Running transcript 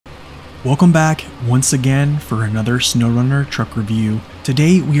Welcome back once again for another SnowRunner truck review.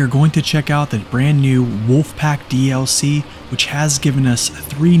 Today we are going to check out the brand new Wolfpack DLC, which has given us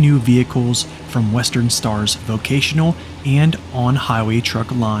 3 new vehicles from Western Star's vocational and on-highway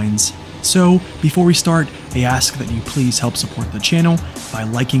truck lines. So before we start, I ask that you please help support the channel by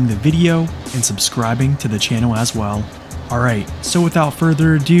liking the video and subscribing to the channel as well. Alright, so without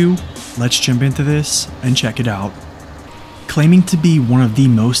further ado, let's jump into this and check it out. Claiming to be one of the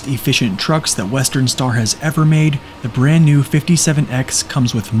most efficient trucks that Western Star has ever made, the brand new 57X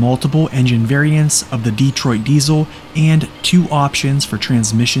comes with multiple engine variants of the Detroit diesel and 2 options for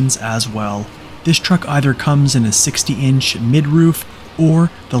transmissions as well. This truck either comes in a 60-inch mid-roof or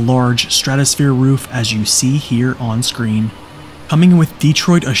the large stratosphere roof as you see here on screen. Coming with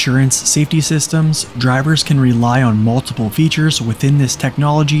Detroit Assurance safety systems, drivers can rely on multiple features within this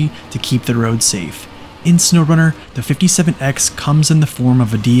technology to keep the road safe. In SnowRunner, the 57X comes in the form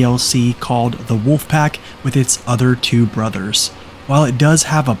of a DLC called the Wolfpack with its other 2 brothers. While it does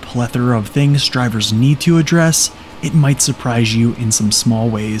have a plethora of things drivers need to address, it might surprise you in some small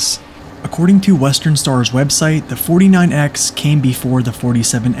ways. According to Western Star's website, the 49X came before the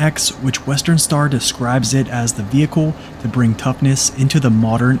 47X, which Western Star describes it as the vehicle to bring toughness into the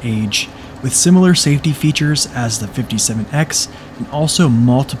modern age. With similar safety features as the 57X and also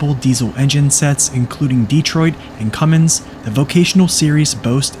multiple diesel engine sets including Detroit and Cummins, the vocational series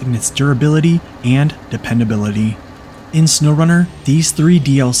boasts in its durability and dependability. In SnowRunner, these 3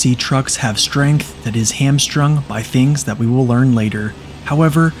 DLC trucks have strength that is hamstrung by things that we will learn later.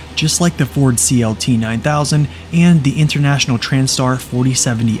 However, just like the Ford CLT 9000 and the International Transtar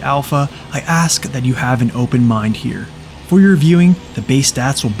 4070 Alpha, I ask that you have an open mind here. For your viewing, the base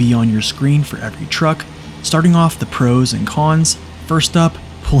stats will be on your screen for every truck. Starting off the pros and cons, first up,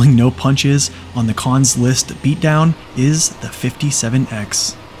 pulling no punches on the cons list beatdown is the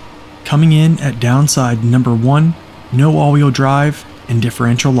 57X. Coming in at downside number 1, no all-wheel drive and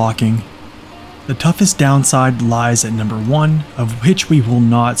differential locking. The toughest downside lies at number 1, of which we will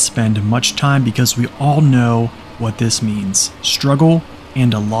not spend much time because we all know what this means. Struggle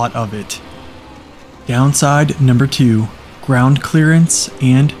and a lot of it. Downside number 2, ground clearance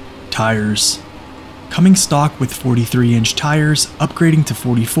and tires. Coming stock with 43-inch tires, upgrading to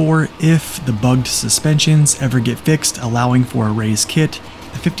 44 if the bugged suspensions ever get fixed, allowing for a raised kit.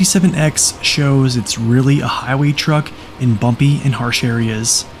 The 57X shows it's really a highway truck in bumpy and harsh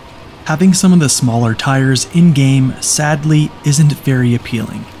areas. Having some of the smaller tires in-game sadly isn't very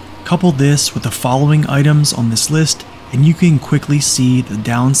appealing. Couple this with the following items on this list and you can quickly see the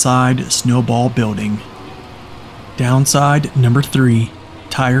downside snowball building. Downside number 3,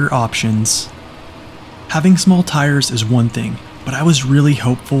 tire options. Having small tires is one thing, but I was really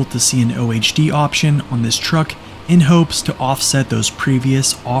hopeful to see an OHD option on this truck in hopes to offset those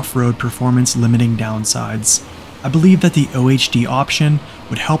previous off-road performance limiting downsides. I believe that the OHD option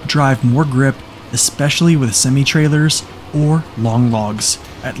would help drive more grip, especially with semi-trailers or long logs.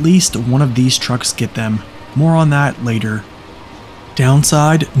 At least one of these trucks get them. More on that later.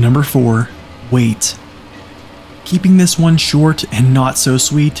 Downside number 4, weight. Keeping this one short and not so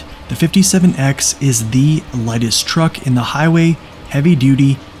sweet, the 57X is the lightest truck in the highway, heavy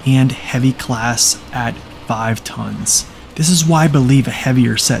duty, and heavy class at 5 tons. This is why I believe a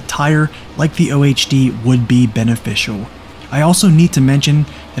heavier set tire like the OHD would be beneficial. I also need to mention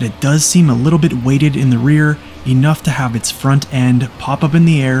that it does seem a little bit weighted in the rear, enough to have its front end pop up in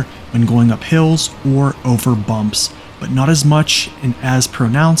the air when going up hills or over bumps, but not as much and as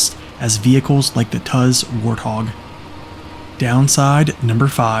pronounced as vehicles like the Tuz Warthog. Downside number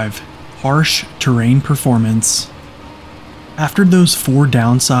 5, harsh terrain performance. After those 4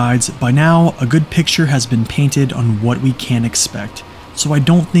 downsides, by now a good picture has been painted on what we can expect, so I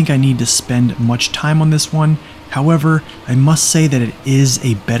don't think I need to spend much time on this one. However, I must say that it is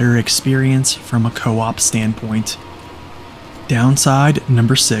a better experience from a co-op standpoint. Downside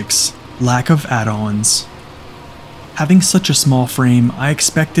number 6, lack of add-ons. Having such a small frame, I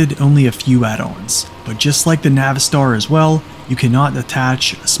expected only a few add-ons, but just like the Navistar as well, you cannot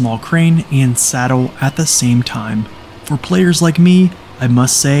attach a small crane and saddle at the same time. For players like me, I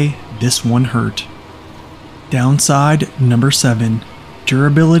must say this one hurt. Downside number 7,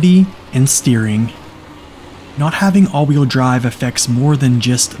 durability and steering. Not having all-wheel drive affects more than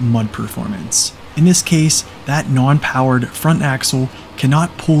just mud performance. In this case, that non-powered front axle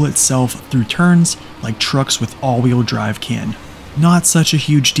cannot pull itself through turns like trucks with all-wheel drive can. Not such a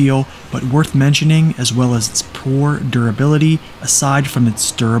huge deal, but worth mentioning as well as its poor durability aside from its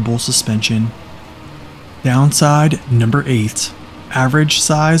durable suspension. Downside number 8, average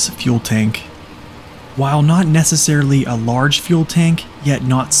size fuel tank. While not necessarily a large fuel tank, yet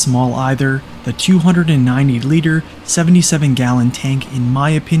not small either, the 290-liter, 77-gallon tank, in my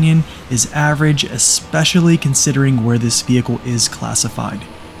opinion, is average, especially considering where this vehicle is classified.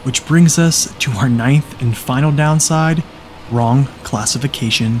 Which brings us to our 9th and final downside: wrong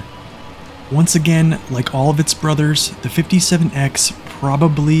classification. Once again, like all of its brothers, the 57X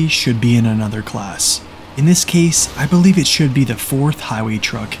probably should be in another class. In this case, I believe it should be the 4th highway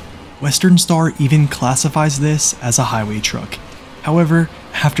truck. Western Star even classifies this as a highway truck. However,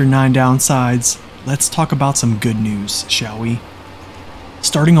 after 9 downsides, let's talk about some good news, shall we?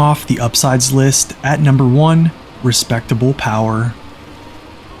 Starting off the upsides list at number 1, respectable power.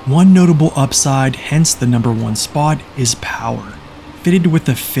 One notable upside, hence the number 1 spot, is power. Fitted with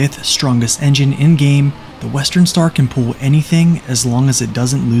the 5th strongest engine in-game, the Western Star can pull anything as long as it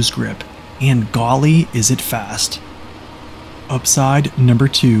doesn't lose grip, and golly is it fast. Upside number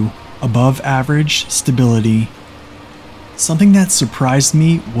 2, above average stability. Something that surprised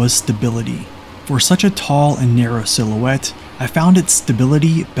me was stability. For such a tall and narrow silhouette, I found its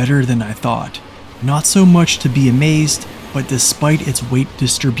stability better than I thought. Not so much to be amazed, but despite its weight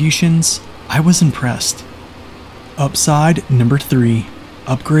distributions, I was impressed. Upside number 3,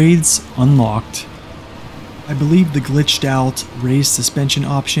 upgrades unlocked. I believe the glitched out raised suspension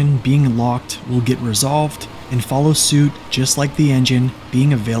option being locked will get resolved and follow suit, just like the engine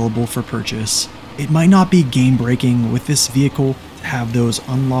being available for purchase. It might not be game breaking with this vehicle to have those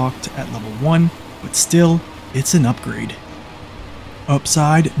unlocked at level 1, but still, it's an upgrade.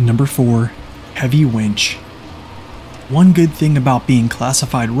 Upside number 4, heavy winch. One good thing about being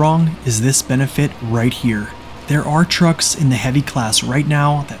classified wrong is this benefit right here. There are trucks in the heavy class right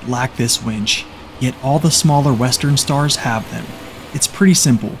now that lack this winch, yet all the smaller Western Stars have them. It's pretty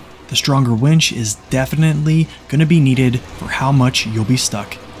simple. The stronger winch is definitely going to be needed for how much you'll be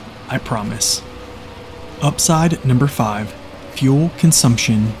stuck. I promise. Upside number 5, fuel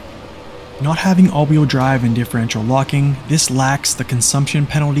consumption. Not having all-wheel drive and differential locking, this lacks the consumption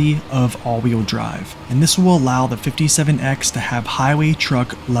penalty of all-wheel drive, and this will allow the 57X to have highway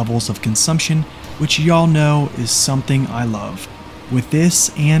truck levels of consumption, which y'all know is something I love. With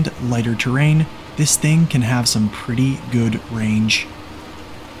this and lighter terrain, this thing can have some pretty good range.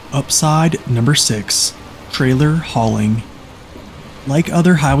 Upside number 6, trailer hauling. Like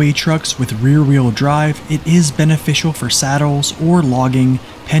other highway trucks with rear-wheel drive, it is beneficial for saddles or logging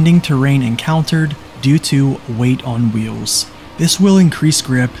pending terrain encountered due to weight on wheels. This will increase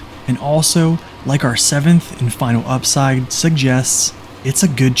grip, and also, like our 7th and final upside suggests, it's a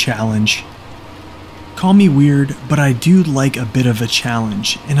good challenge. Call me weird, but I do like a bit of a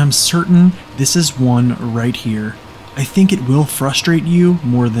challenge, and I'm certain this is one right here. I think it will frustrate you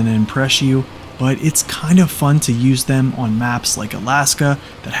more than impress you, but it's kind of fun to use them on maps like Alaska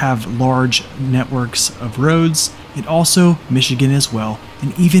that have large networks of roads, and also Michigan as well,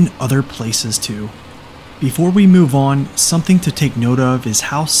 and even other places too. Before we move on, something to take note of is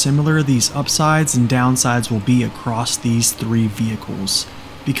how similar these upsides and downsides will be across these 3 vehicles.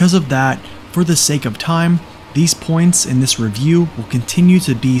 Because of that, for the sake of time, these points in this review will continue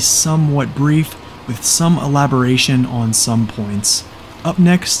to be somewhat brief with some elaboration on some points. Up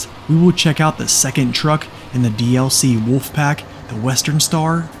next, we will check out the second truck in the DLC Wolfpack, the Western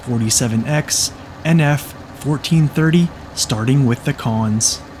Star 47X NF 1430, starting with the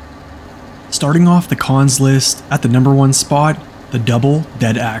cons. Starting off the cons list, at the number 1 spot, the double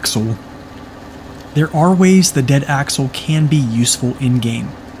dead axle. There are ways the dead axle can be useful in-game,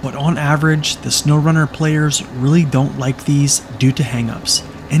 but on average, the SnowRunner players really don't like these due to hangups,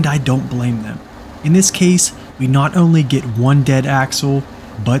 and I don't blame them. In this case, we not only get 1 dead axle,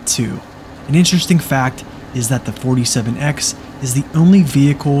 but 2. An interesting fact is that the 47X is the only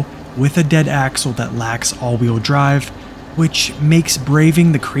vehicle with a dead axle that lacks all-wheel drive, which makes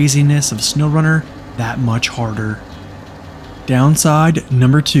braving the craziness of SnowRunner that much harder. Downside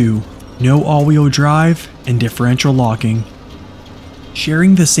number 2, no all-wheel drive and differential locking.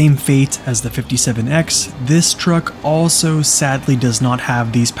 Sharing the same fate as the 57X, this truck also sadly does not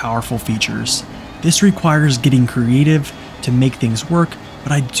have these powerful features. This requires getting creative to make things work,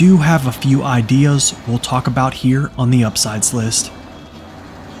 but I do have a few ideas we'll talk about here on the upsides list.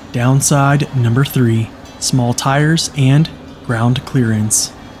 Downside number 3, small tires and ground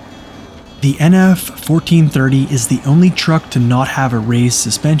clearance. The NF 1430 is the only truck to not have a raised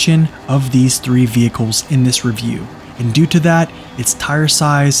suspension of these 3 vehicles in this review, and due to that, its tire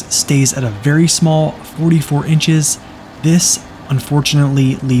size stays at a very small 44 inches. This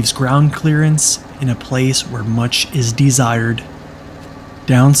unfortunately leaves ground clearance in a place where much is desired.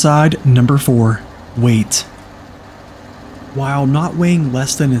 Downside number 4, weight. While not weighing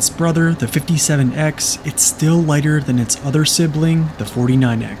less than its brother, the 57X, it's still lighter than its other sibling, the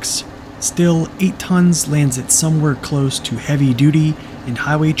 49X. Still, 8 tons lands it somewhere close to heavy duty and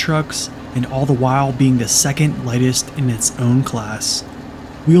highway trucks, and all the while being the second lightest in its own class.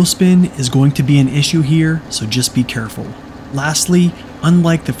 Wheel spin is going to be an issue here, so just be careful. Lastly,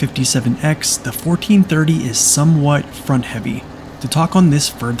 unlike the 57X, the 1430 is somewhat front heavy. To talk on this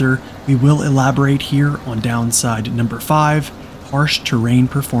further, we will elaborate here on downside number 5, harsh terrain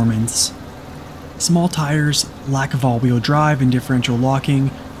performance. Small tires, lack of all-wheel drive and differential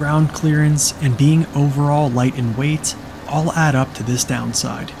locking, ground clearance, and being overall light in weight all add up to this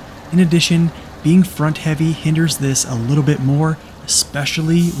downside. In addition, being front heavy hinders this a little bit more,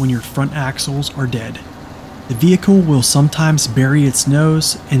 especially when your front axles are dead. The vehicle will sometimes bury its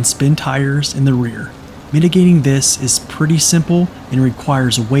nose and spin tires in the rear. Mitigating this is pretty simple and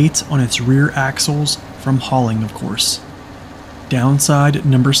requires weight on its rear axles from hauling, of course. Downside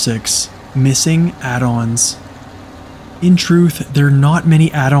number 6, missing add-ons. In truth, there are not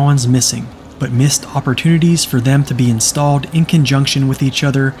many add-ons missing, but missed opportunities for them to be installed in conjunction with each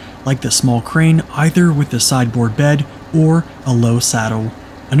other, like the small crane either with the sideboard bed or a low saddle.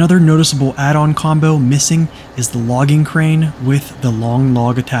 Another noticeable add-on combo missing is the logging crane with the long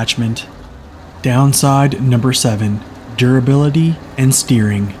log attachment. Downside number 7, durability and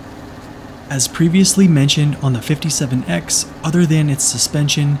steering. As previously mentioned on the 57X, other than its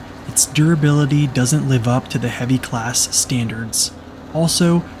suspension, its durability doesn't live up to the heavy class standards.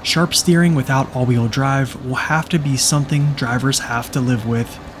 Also, sharp steering without all-wheel drive will have to be something drivers have to live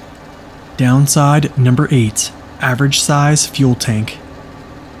with. Downside number 8, average size fuel tank.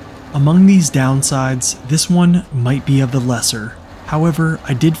 Among these downsides, this one might be of the lesser. However,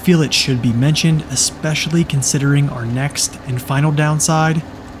 I did feel it should be mentioned, especially considering our next and final downside,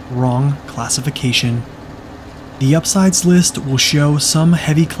 wrong classification. The upsides list will show some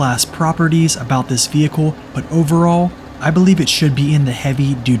heavy class properties about this vehicle, but overall, I believe it should be in the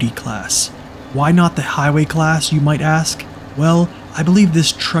heavy duty class. Why not the highway class, you might ask? Well, I believe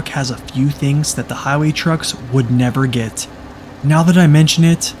this truck has a few things that the highway trucks would never get. Now that I mention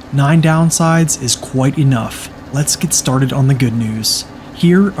it, 9 downsides is quite enough. Let's get started on the good news.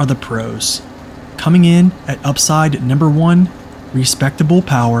 Here are the pros. Coming in at upside number 1, respectable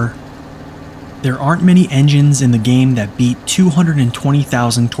power. There aren't many engines in the game that beat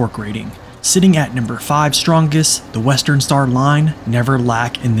 220,000 torque rating. Sitting at number 5 strongest, the Western Star line never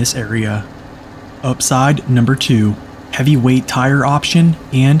lack in this area. Upside number 2, heavyweight tire option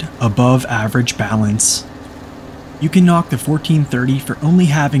and above average balance. You can knock the 1430 for only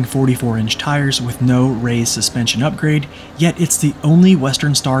having 44-inch tires with no raised suspension upgrade, yet it's the only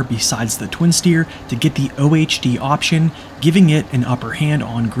Western Star besides the twin steer to get the OHD option, giving it an upper hand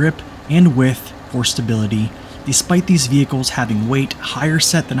on grip and width for stability. Despite these vehicles having weight higher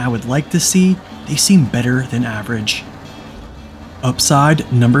set than I would like to see, they seem better than average.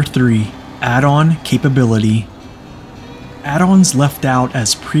 Upside number 3, add-on capability. Add-ons left out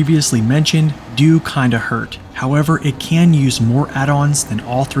as previously mentioned do kinda hurt. However, it can use more add-ons than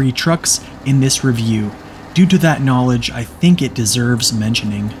all 3 trucks in this review. Due to that knowledge, I think it deserves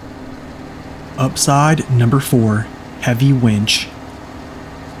mentioning. Upside number 4, heavy winch.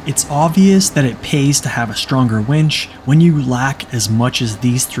 It's obvious that it pays to have a stronger winch when you lack as much as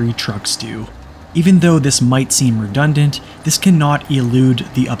these 3 trucks do. Even though this might seem redundant, this cannot elude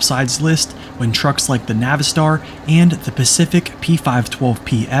the upsides list when trucks like the Navistar and the Pacific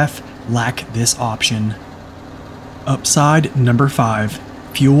P512PF lack this option. Upside number 5,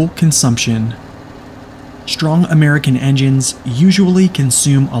 fuel consumption. Strong American engines usually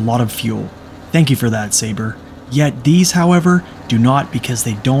consume a lot of fuel. Thank you for that, Sabre. Yet these, however, do not, because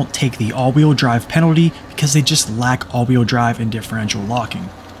they don't take the all-wheel drive penalty because they just lack all-wheel drive and differential locking.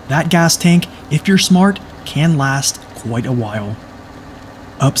 That gas tank, if you're smart, can last quite a while.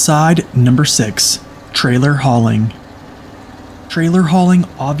 Upside number 6, trailer hauling. Trailer hauling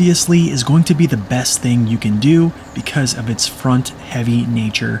obviously is going to be the best thing you can do because of its front heavy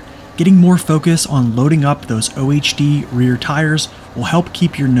nature. Getting more focus on loading up those OHD rear tires will help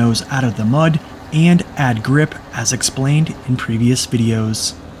keep your nose out of the mud and add grip as explained in previous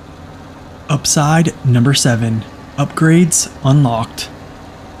videos. Upside number 7, upgrades unlocked.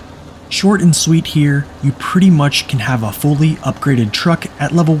 Short and sweet here, you pretty much can have a fully upgraded truck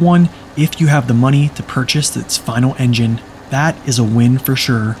at level 1 if you have the money to purchase its final engine. That is a win for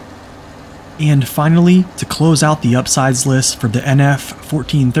sure. And finally, to close out the upsides list for the NF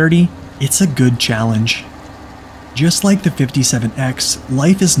 1430, it's a good challenge. Just like the 57X,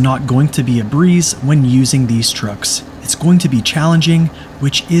 life is not going to be a breeze when using these trucks. It's going to be challenging,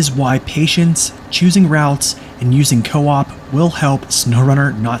 which is why patience, choosing routes, and using co-op will help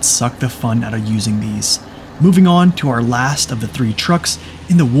SnowRunner not suck the fun out of using these. Moving on to our last of the 3 trucks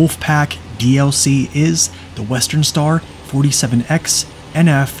in the Wolfpack DLC is the Western Star 47X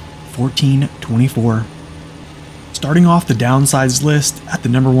NF 1424. Starting off the downsides list at the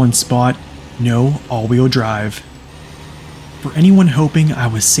number 1 spot, no all-wheel drive. For anyone hoping I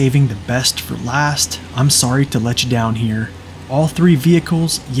was saving the best for last, I'm sorry to let you down here. All 3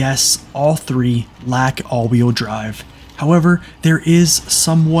 vehicles, yes, all 3 lack all-wheel drive. However, there is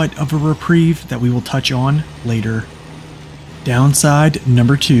somewhat of a reprieve that we will touch on later. Downside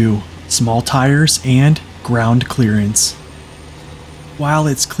number 2, small tires and ground clearance. While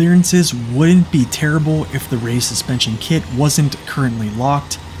its clearances wouldn't be terrible if the race suspension kit wasn't currently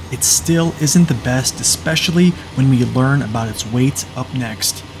locked, it still isn't the best, especially when we learn about its weight up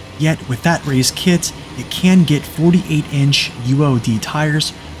next. Yet with that race kit, it can get 48-inch UOD tires,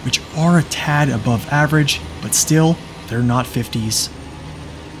 which are a tad above average, but still, they're not 50s.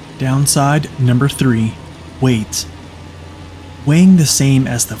 Downside number 3, weight. Weighing the same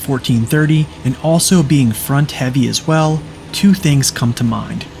as the 1430 and also being front heavy as well, 2 things come to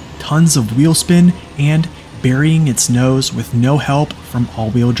mind: tons of wheel spin and burying its nose with no help from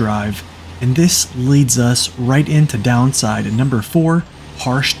all-wheel drive. And this leads us right into downside number 4,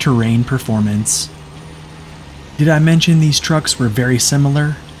 harsh terrain performance. Did I mention these trucks were very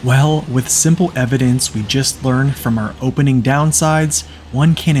similar? Well, with simple evidence we just learned from our opening downsides,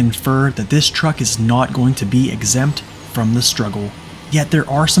 one can infer that this truck is not going to be exempt from the struggle. Yet there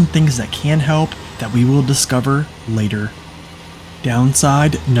are some things that can help that we will discover later.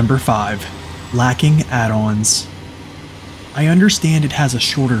 Downside number 5, lacking add-ons. I understand it has a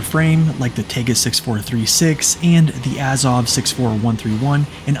shorter frame like the Tega 6436 and the Azov 64131,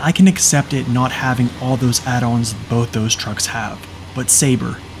 and I can accept it not having all those add-ons both those trucks have. But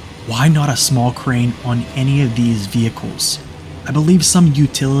Saber, why not a small crane on any of these vehicles? I believe some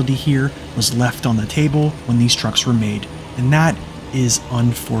utility here was left on the table when these trucks were made, and that is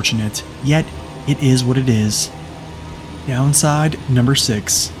unfortunate, yet it is what it is. Downside number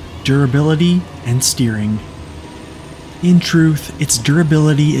 6, durability and steering. In truth, its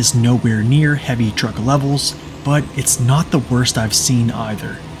durability is nowhere near heavy truck levels, but it's not the worst I've seen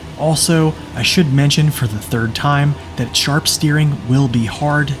either. Also, I should mention for the 3rd time that sharp steering will be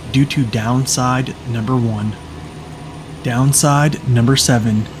hard due to downside number 1. Downside number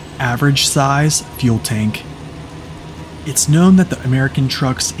 7, average size fuel tank. It's known that the American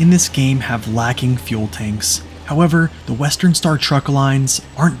trucks in this game have lacking fuel tanks. However, the Western Star truck lines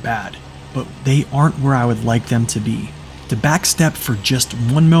aren't bad, but they aren't where I would like them to be. To backstep for just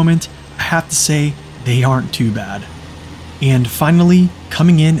one moment, I have to say they aren't too bad. And finally,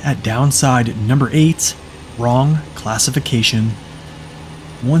 coming in at downside number 8, wrong classification.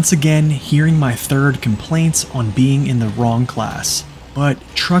 Once again, hearing my 3rd complaints on being in the wrong class. But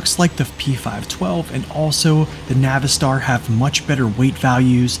trucks like the P512 and also the Navistar have much better weight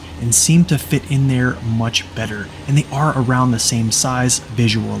values and seem to fit in there much better, and they are around the same size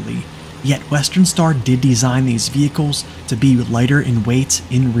visually. Yet Western Star did design these vehicles to be lighter in weight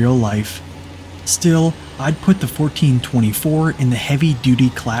in real life. Still, I'd put the 1424 in the heavy duty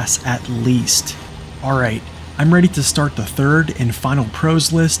class at least. Alright, I'm ready to start the 3rd and final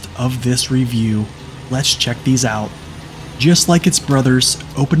pros list of this review. Let's check these out. Just like its brothers,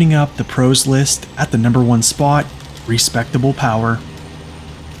 opening up the pros list at the number 1 spot, respectable power.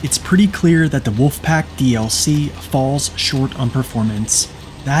 It's pretty clear that the Wolfpack DLC falls short on performance.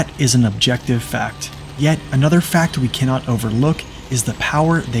 That is an objective fact. Yet another fact we cannot overlook is the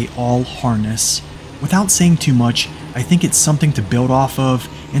power they all harness. Without saying too much, I think it's something to build off of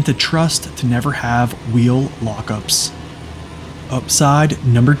and to trust to never have wheel lockups. Upside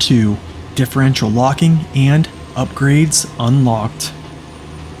number 2, differential locking and upgrades unlocked.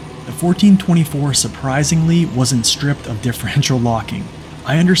 The 1424 surprisingly wasn't stripped of differential locking.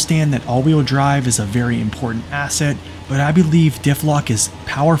 I understand that all-wheel drive is a very important asset, but I believe diff lock is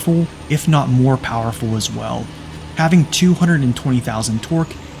powerful, if not more powerful as well. Having 220,000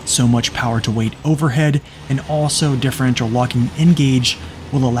 torque, so much power to weight overhead, and also differential locking engage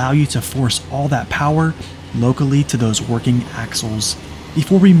will allow you to force all that power locally to those working axles.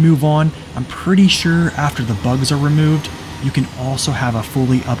 Before we move on, I'm pretty sure after the bugs are removed, you can also have a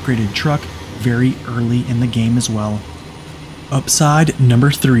fully upgraded truck very early in the game as well. Upside number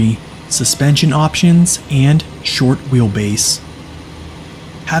 3, suspension options and short wheelbase.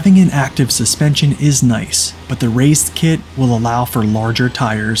 Having an active suspension is nice, but the raised kit will allow for larger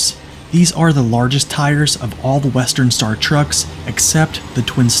tires. These are the largest tires of all the Western Star trucks, except the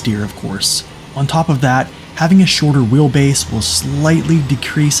twin steer of course. On top of that, having a shorter wheelbase will slightly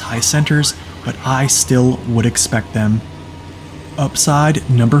decrease high centers, but I still would expect them. Upside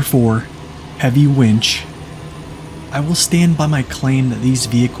number 4, Heavy Winch. I will stand by my claim that these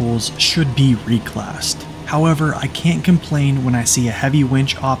vehicles should be reclassed. However, I can't complain when I see a heavy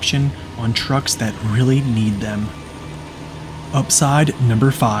winch option on trucks that really need them. Upside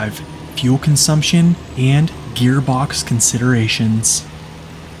number 5, Fuel consumption and gearbox considerations.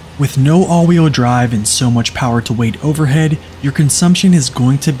 With no all-wheel drive and so much power to weight overhead, your consumption is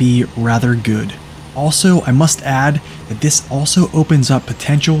going to be rather good. Also, I must add that this also opens up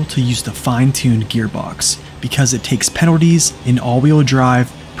potential to use the fine-tuned gearbox, because it takes penalties in all-wheel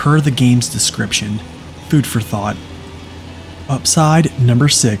drive per the game's description. Food for thought. Upside number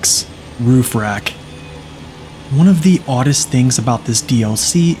 6, Roof Rack. One of the oddest things about this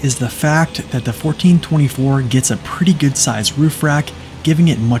DLC is the fact that the 1424 gets a pretty good sized roof rack, giving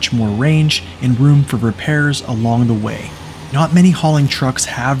it much more range and room for repairs along the way. Not many hauling trucks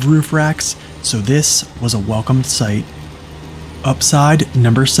have roof racks, so this was a welcomed sight. Upside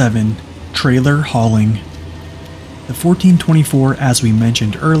number 7, Trailer Hauling. The 1424, as we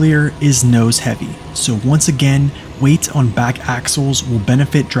mentioned earlier, is nose heavy, so once again, weight on back axles will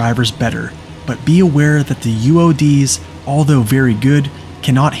benefit drivers better, but be aware that the UODs, although very good,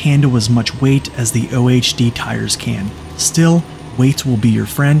 cannot handle as much weight as the OHD tires can. Still, weight will be your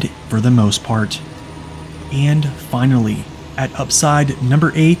friend for the most part. And finally, at upside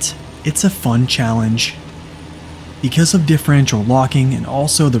number 8, it's a fun challenge. Because of differential locking and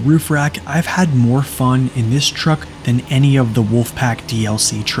also the roof rack, I've had more fun in this truck than any of the Wolfpack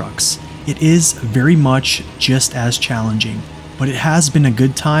DLC trucks. It is very much just as challenging, but it has been a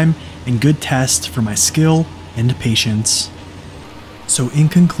good time and good test for my skill and patience. So in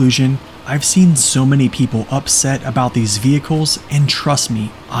conclusion, I've seen so many people upset about these vehicles, and trust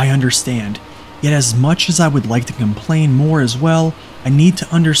me, I understand. Yet as much as I would like to complain more as well, I need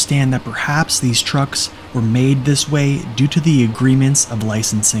to understand that perhaps these trucks were made this way due to the agreements of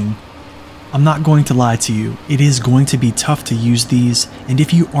licensing. I'm not going to lie to you, it is going to be tough to use these, and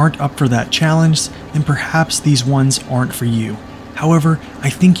if you aren't up for that challenge, then perhaps these ones aren't for you. However, I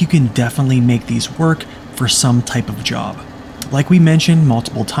think you can definitely make these work for some type of job. Like we mentioned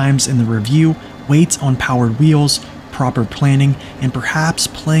multiple times in the review, weight on powered wheels, proper planning, and perhaps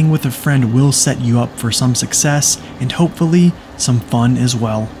playing with a friend will set you up for some success and hopefully some fun as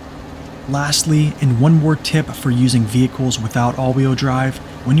well. Lastly, and one more tip for using vehicles without all-wheel drive,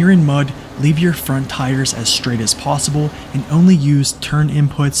 when you're in mud, leave your front tires as straight as possible and only use turn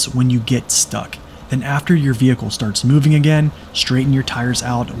inputs when you get stuck. Then after your vehicle starts moving again, straighten your tires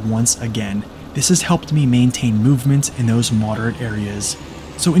out once again. This has helped me maintain movement in those moderate areas.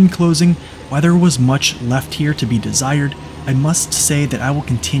 So in closing, while there was much left here to be desired, I must say that I will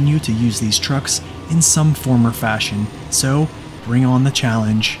continue to use these trucks in some form or fashion, so bring on the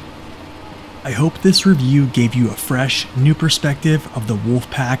challenge. I hope this review gave you a fresh, new perspective of the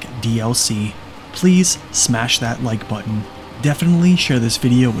Wolfpack DLC. Please smash that like button. Definitely share this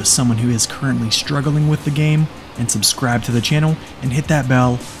video with someone who is currently struggling with the game, and subscribe to the channel and hit that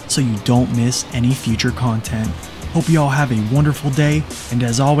bell so you don't miss any future content. Hope you all have a wonderful day, and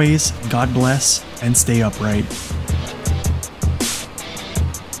as always, God bless and stay upright.